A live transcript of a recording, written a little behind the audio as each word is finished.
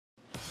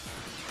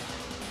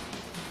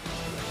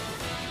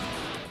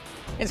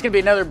It's going to be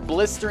another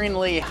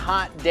blisteringly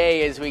hot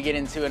day as we get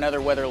into another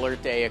weather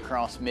alert day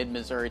across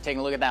mid-Missouri. Taking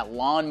a look at that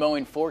lawn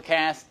mowing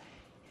forecast.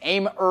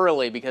 Aim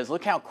early because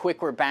look how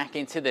quick we're back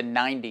into the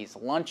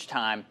 90s.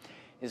 Lunchtime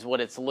is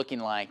what it's looking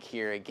like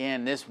here.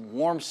 Again, this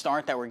warm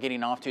start that we're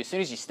getting off to, as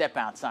soon as you step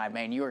outside,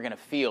 man, you are going to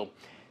feel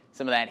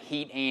some of that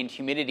heat and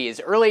humidity. As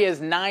early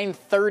as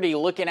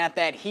 9:30, looking at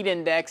that heat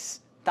index,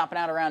 topping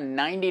out around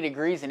 90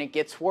 degrees, and it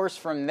gets worse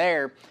from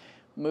there.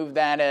 Move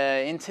that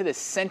into the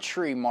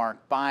century mark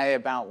by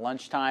about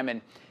lunchtime,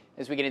 and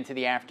as we get into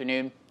the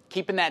afternoon,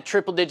 keeping that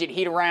triple-digit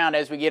heat around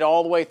as we get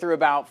all the way through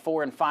about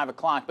 4 and 5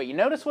 o'clock. But you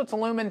notice what's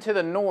looming to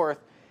the north.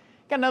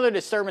 Got another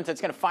disturbance that's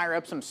going to fire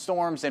up some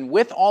storms, and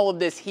with all of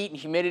this heat and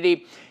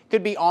humidity,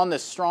 could be on the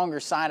stronger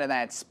side of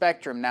that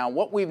spectrum. Now,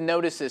 what we've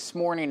noticed this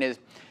morning is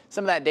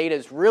some of that data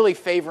is really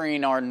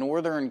favoring our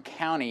northern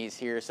counties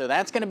here, so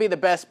that's going to be the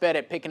best bet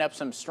at picking up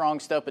some strong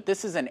stuff. But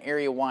this is an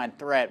area-wide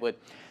threat with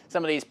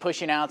some of these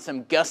pushing out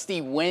some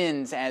gusty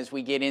winds as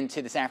we get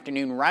into this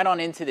afternoon, right on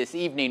into this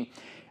evening.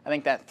 I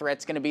think that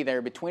threat's going to be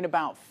there between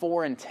about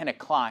 4 and 10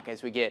 o'clock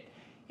as we get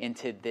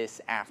into this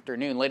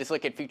afternoon. Latest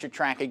look at future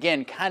track,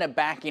 again, kind of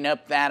backing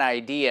up that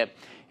idea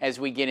as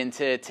we get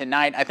into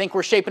tonight. I think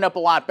we're shaping up a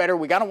lot better.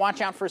 We got to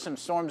watch out for some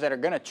storms that are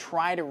going to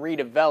try to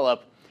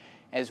redevelop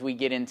as we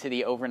get into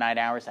the overnight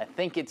hours. I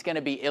think it's going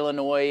to be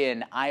Illinois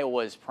and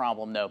Iowa's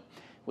problem, though,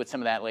 with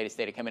some of that latest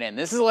data coming in.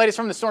 This is the latest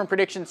from the Storm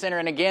Prediction Center,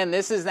 and again,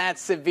 this is that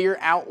severe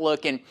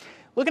outlook and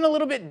looking a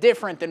little bit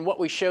different than what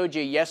we showed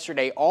you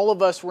yesterday. All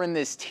of us were in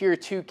this Tier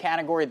 2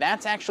 category.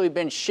 That's actually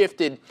been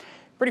shifted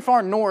pretty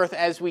far north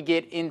as we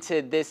get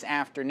into this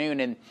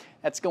afternoon, and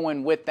that's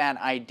going with that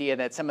idea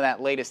that some of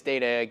that latest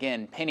data,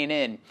 again, pinning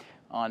in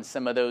on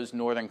some of those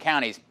northern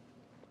counties.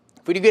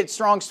 If we do get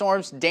strong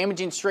storms,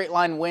 damaging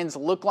straight-line winds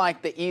look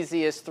like the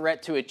easiest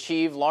threat to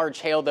achieve. Large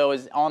hail, though,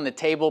 is on the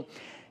table.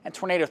 And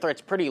tornado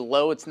threat's pretty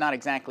low. It's not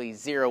exactly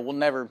zero.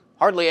 We'll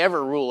hardly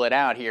ever rule it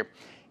out here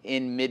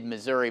in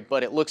mid-Missouri,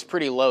 but it looks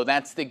pretty low.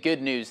 That's the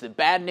good news. The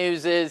bad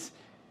news is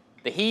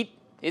the heat,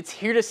 it's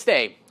here to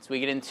stay. As we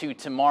get into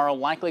tomorrow,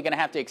 likely going to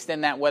have to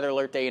extend that weather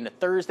alert day into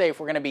Thursday if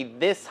we're going to be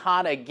this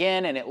hot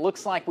again, and it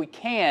looks like we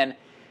can.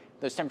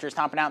 Those temperatures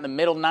topping out in the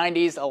middle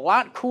 90s. A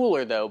lot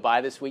cooler, though, by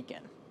this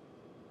weekend.